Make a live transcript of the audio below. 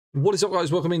What is up,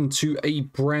 guys? Welcome into a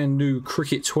brand new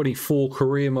Cricket 24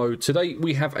 career mode. Today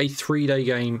we have a 3-day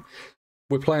game.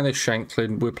 We're playing as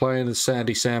Shanklin. We're playing as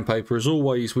Sandy Sandpaper. As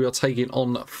always, we are taking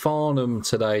on Farnham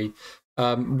today.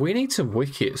 We need some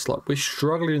wickets. Like, we're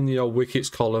struggling in the old wickets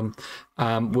column.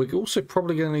 We're also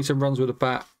probably going to need some runs with a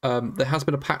bat. There has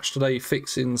been a patch today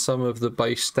fixing some of the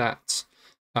base stats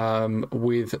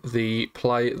with the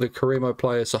career mode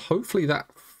player. So hopefully that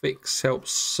fix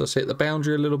helps us hit the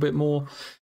boundary a little bit more.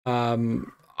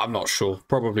 I'm not sure,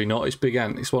 probably not. It's Big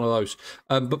Ant, it's one of those.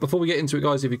 But before we get into it,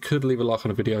 guys, if you could leave a like on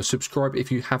the video, subscribe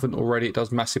if you haven't already, it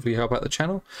does massively help out the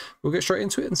channel. We'll get straight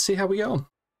into it and see how we get on.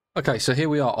 Okay, so here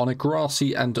we are on a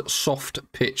grassy and soft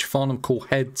pitch. Farnham call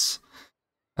heads.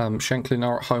 Shanklin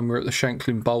are at home. We're at the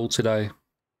Shanklin Bowl today.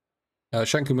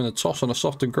 Shanklin win a toss on a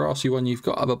soft and grassy one. You've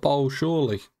got to have a bowl,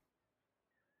 surely.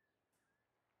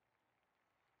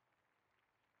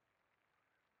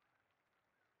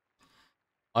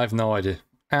 I have no idea.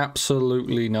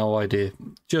 Absolutely no idea.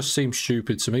 Just seems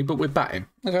stupid to me, but we're batting.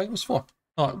 Okay, that's fine.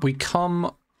 All right, we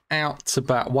come out to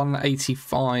bat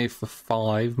 185 for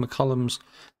 5. McCullum's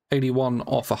 81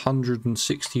 off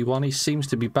 161. He seems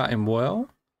to be batting well.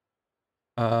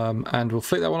 And we'll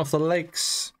flick that one off the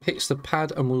legs. Hits the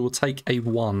pad, and we will take a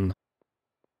 1.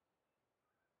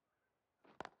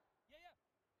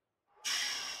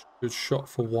 Good shot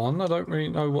for 1. I don't really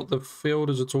know what the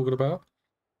fielders are talking about.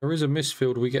 There is a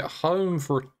misfield. We get home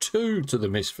for a 2 to the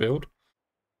misfield.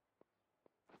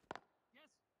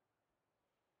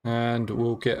 And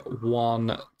we'll get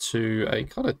 1 to a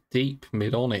kind of deep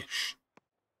mid-on-ish.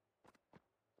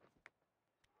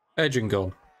 Edge and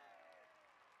goal.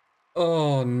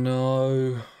 Oh,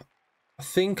 no. I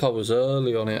think I was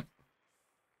early on it.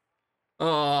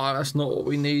 Oh, that's not what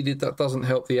we needed. That doesn't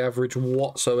help the average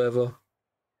whatsoever.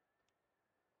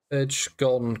 Edge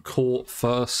gone, caught,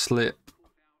 first slip.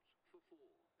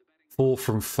 4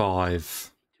 from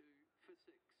 5.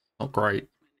 Not great.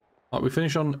 Right, we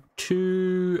finish on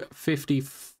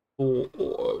 254,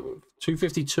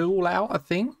 252 all out, I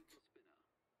think.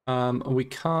 We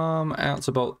come out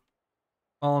to about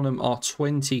Farnham are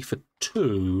 20 for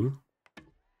 2.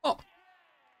 Oh,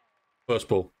 first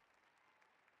ball.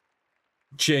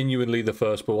 Genuinely the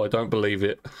first ball. I don't believe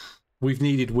it. We've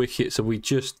needed wickets, and we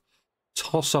just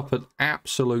toss up an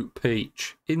absolute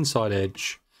peach. Inside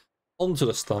edge. Onto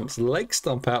the stumps, leg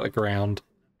stump out the ground.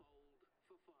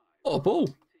 What a ball.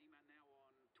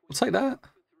 We'll take that.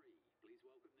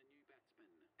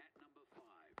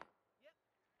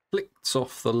 Flicks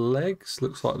off the legs.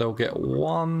 Looks like they'll get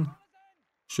 1.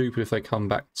 Stupid if they come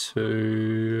back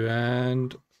 2.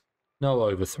 And no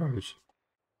overthrows.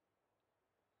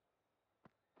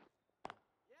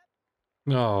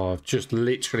 Oh, I've just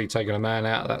literally taken a man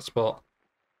out of that spot.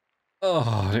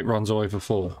 Oh, and it runs away for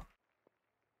 4.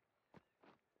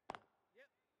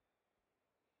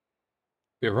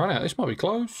 Bit of run out. This might be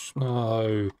close.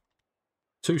 No.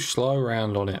 Too slow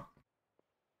round on it.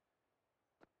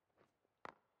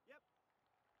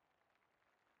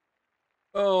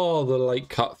 Oh, the late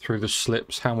cut through the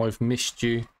slips. How I've missed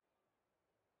you.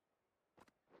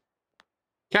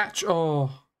 Catch.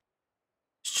 Oh.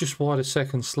 It's just wide a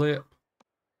second slip.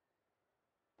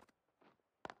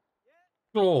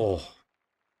 Oh.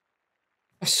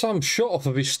 That's some shot off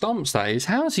of his stumps, that is.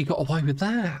 How has he got away with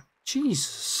that?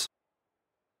 Jesus.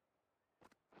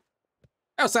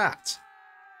 How's that?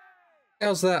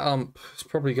 How's that ump? It's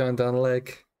probably going down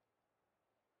leg.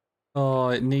 Oh,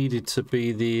 it needed to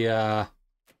be the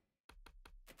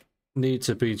need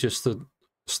to be just the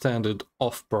standard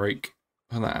off break,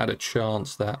 and that had a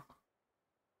chance. That,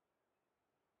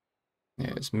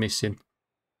 yeah, it's missing.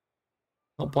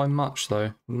 Not by much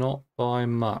though. Not by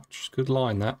much. Good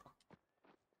line that.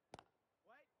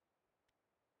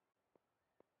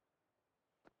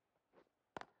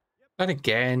 And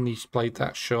again, he's played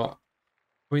that shot.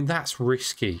 I mean, that's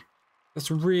risky.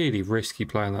 That's really risky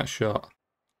playing that shot.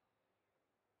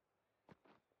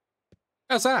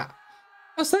 How's that?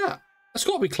 How's that? That's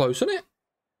got to be close, isn't it?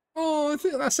 Oh, I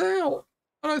think that's out.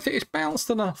 I don't think it's bounced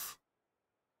enough.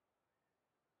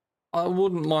 I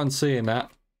wouldn't mind seeing that.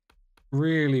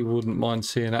 Really wouldn't mind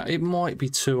seeing that. It might be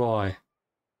too high.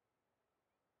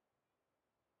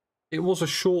 It was a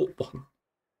short one.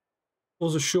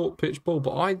 Was a short pitch ball,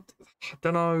 but I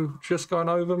don't know, just going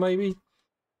over maybe.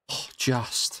 Oh,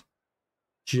 just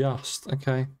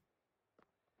okay.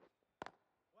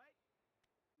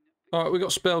 All right, we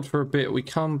got spelled for a bit. We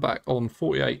come back on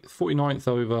 49th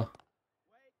over.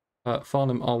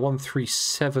 Farnham are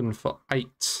 137 for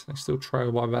 8. They still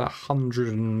trail by about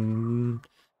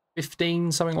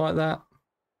 115, something like that.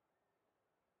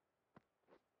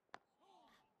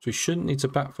 So we shouldn't need to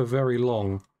bat for very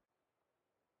long.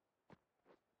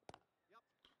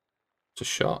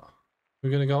 just a shot. We're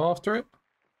going to go after it?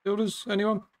 Fielders?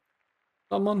 Anyone?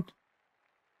 Someone?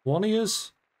 One of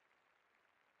yous?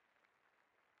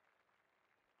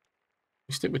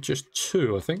 We stick with just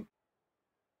 2, I think.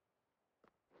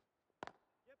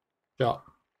 Shot.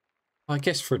 I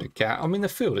guess through the gap. I mean, the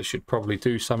fielder should probably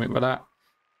do something with that.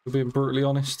 If we're being brutally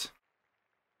honest.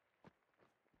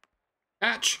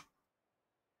 Catch!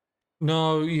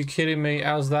 No, you're kidding me.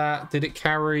 How's that? Did it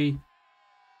carry?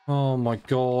 Oh my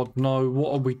god, no.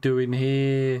 What are we doing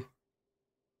here?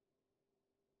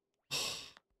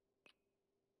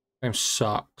 Game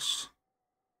sucks.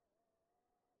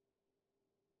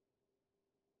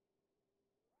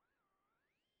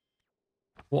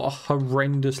 What a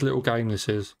horrendous little game this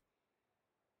is.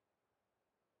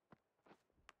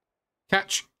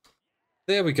 Catch.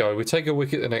 There we go. We take a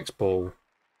wicket the next ball.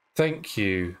 Thank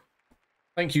you.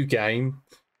 Thank you, game.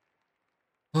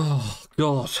 Oh,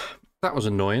 God. That was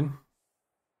annoying.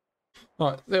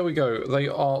 Right, there we go. They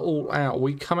are all out.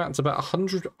 We come out to about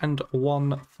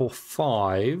 101 for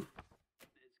 5.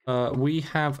 We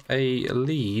have a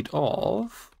lead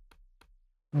of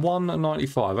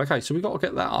 195. Okay, so we've got to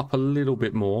get that up a little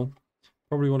bit more.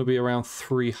 Probably want to be around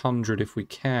 300 if we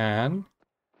can.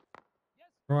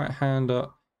 Right-hander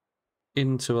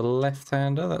into a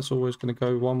left-hander. That's always going to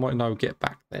go one way. No, get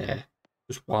back there.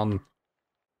 Just one.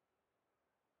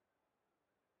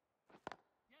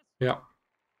 Yeah.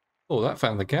 Oh, that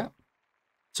found the gap.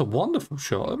 It's a wonderful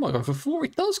shot. It might go for 4.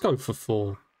 It does go for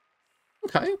 4.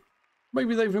 Okay.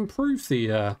 Maybe they've improved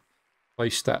the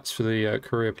base stats for the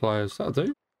career players. That'll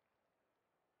do.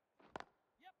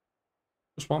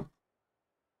 Just one.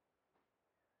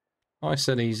 Nice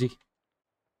and easy.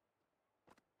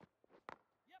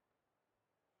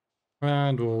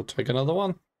 And we'll take another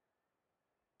one.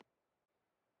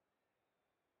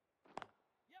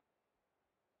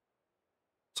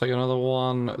 Take another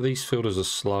one. These fielders are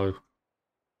slow.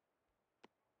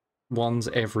 One's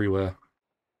everywhere.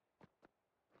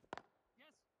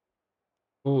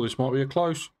 Oh, this might be a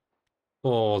close.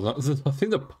 Oh, I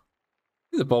think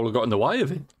the bowler got in the way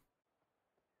of it.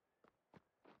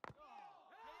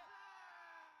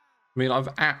 I mean, I've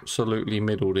absolutely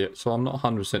middled it, so I'm not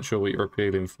 100% sure what you're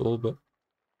appealing for, but...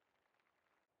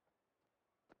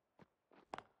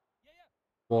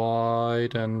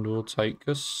 Wide, and we'll take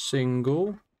a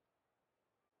single.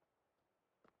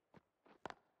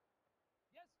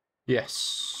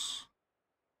 Yes.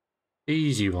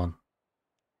 Easy one.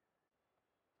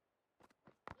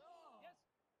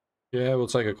 Yeah, we'll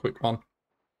take a quick one.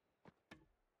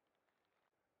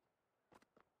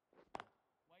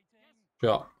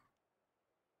 Shot.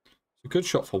 It's a good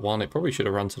shot for one. It probably should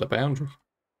have run to the boundary.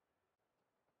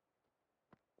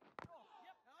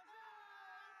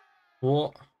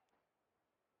 What?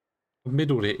 I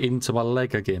middled it into my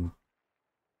leg again.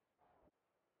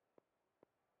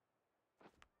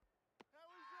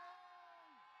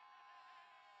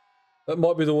 That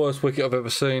might be the worst wicket I've ever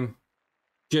seen.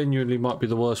 Genuinely might be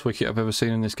the worst wicket I've ever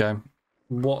seen in this game.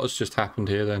 What has just happened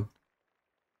here then?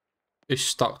 It's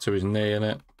stuck to his knee, isn't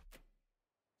it?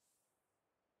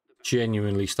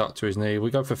 Genuinely stuck to his knee.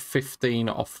 We go for 15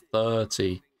 off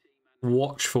 30.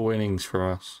 Watchful innings from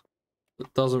us.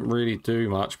 It doesn't really do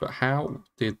much, but how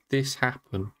did this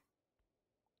happen?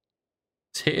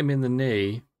 It's hit him in the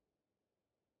knee.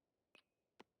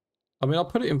 I mean, I'll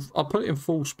put it in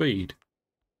full speed.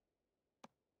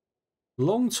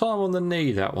 Long time on the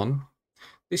knee, that one.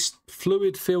 This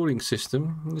fluid fielding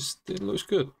system, it looks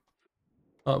good.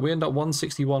 We end up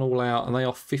 161 all out, and they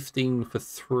are 15 for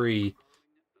 3.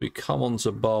 We come on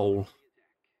to bowl.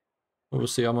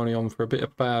 Obviously, I'm only on for a bit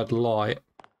of bad light.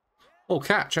 Oh,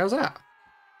 catch. How's that?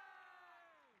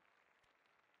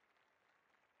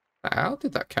 How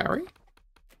did that carry?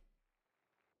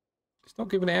 It's not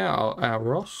giving it out, our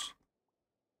Ross.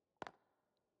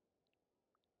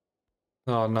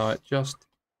 Oh, no, it just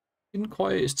didn't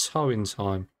quite hit his toe in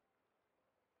time.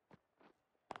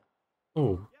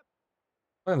 Oh.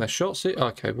 And the shot's it.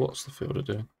 Okay, what's the fielder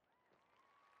doing?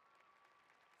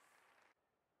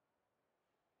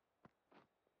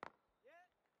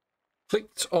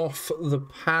 Flicked off the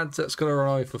pads. That's going to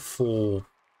arrive for 4.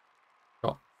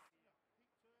 Oh.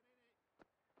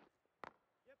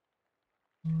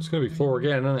 It's going to be 4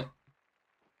 again, isn't it?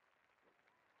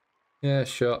 Yeah,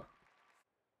 shot.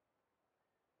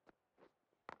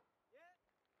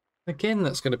 Again,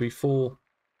 that's going to be 4.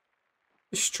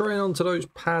 Just straight onto those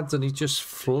pads and he's just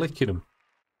flicking them.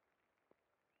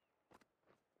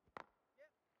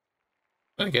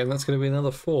 And again, that's going to be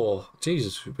another 4.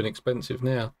 Jesus, we've been expensive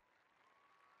now.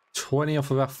 20 off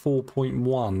of our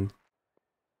 4.1.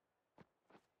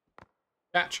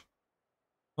 Catch.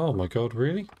 Oh my god,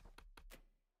 really?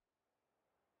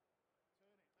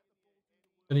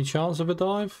 Any chance of a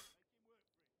dive?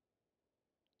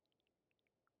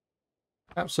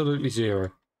 Absolutely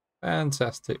zero.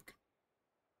 Fantastic.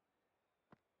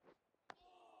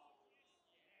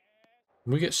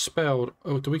 We get spelled.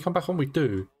 Oh, do we come back on? We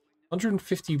do.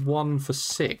 151 for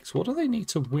 6. What do they need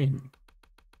to win?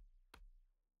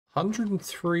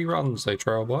 103 runs they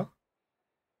trail by.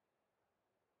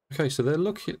 Okay, so they're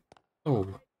looking...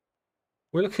 Oh.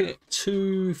 We're looking at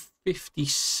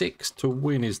 256 to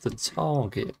win is the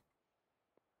target.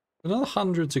 Another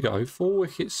 100 to go. 4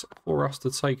 wickets for us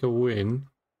to take a win.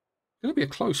 It's going to be a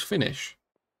close finish.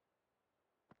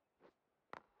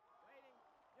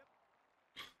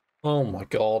 Oh my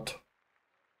god.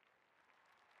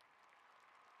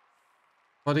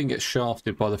 If I didn't get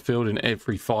shafted by the field in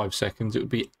every 5 seconds, it would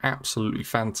be absolutely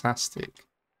fantastic.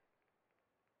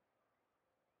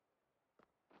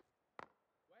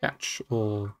 Catch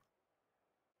or...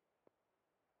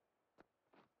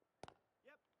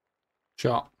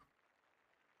 Shot.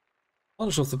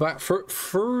 Punch off the back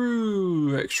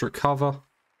through extra cover.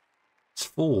 It's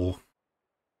 4.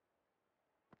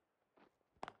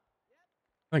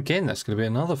 Again, that's going to be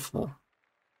another 4.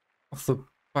 Off the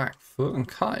back foot and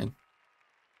cutting.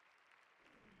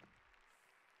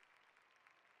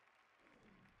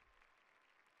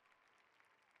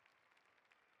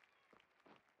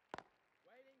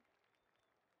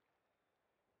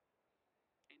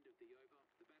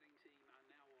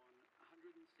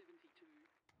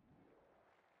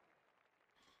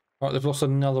 Right, they've lost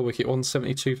another wicket,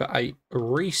 172 for 8.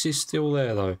 Reese is still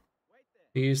there, though.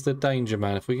 He is the danger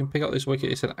man. If we can pick up this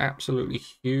wicket, it's an absolutely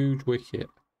huge wicket.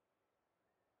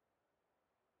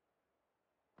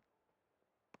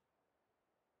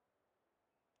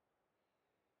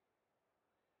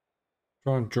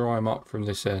 Try and dry him up from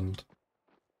this end.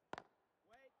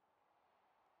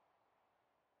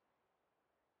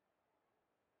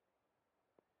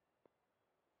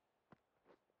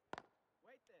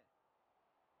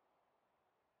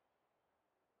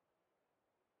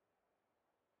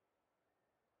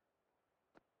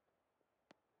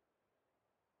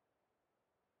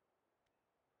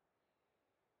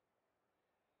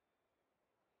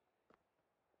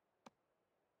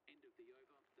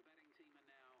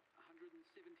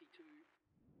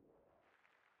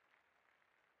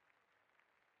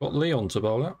 Got Leon to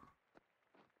bowl out.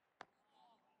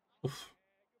 Oof.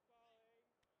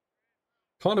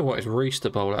 Kind of wanted Reese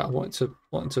to bowl out. I wanted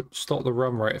to stop the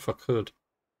run rate if I could.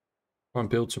 Try and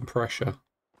build some pressure.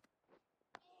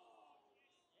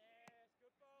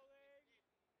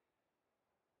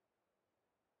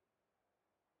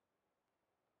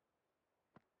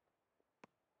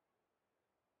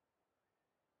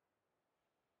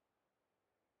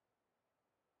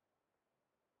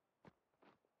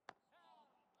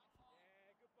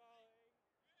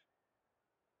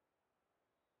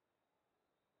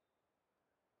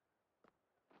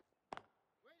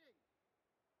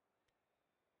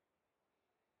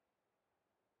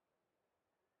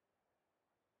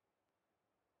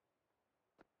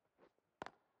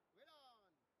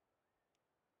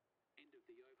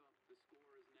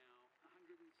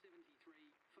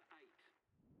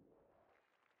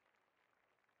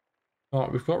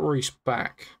 Alright, we've got Reese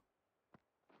back.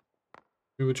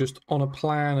 We were just on a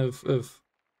plan of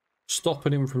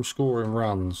stopping him from scoring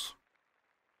runs.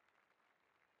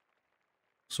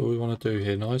 That's all we want to do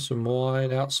here. Nice and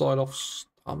wide, outside off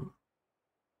stump.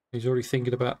 He's already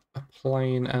thinking about a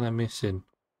plain and a missing.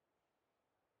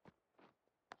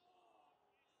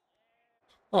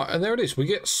 Alright, and there it is. We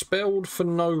get spelled for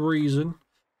no reason.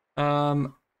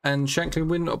 And Shanklin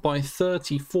win by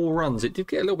 34 runs. It did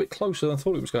get a little bit closer than I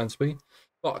thought it was going to be.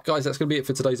 But guys, that's going to be it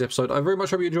for today's episode. I very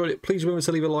much hope you enjoyed it. Please remember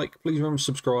to leave a like. Please remember to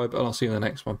subscribe. And I'll see you in the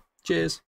next one. Cheers.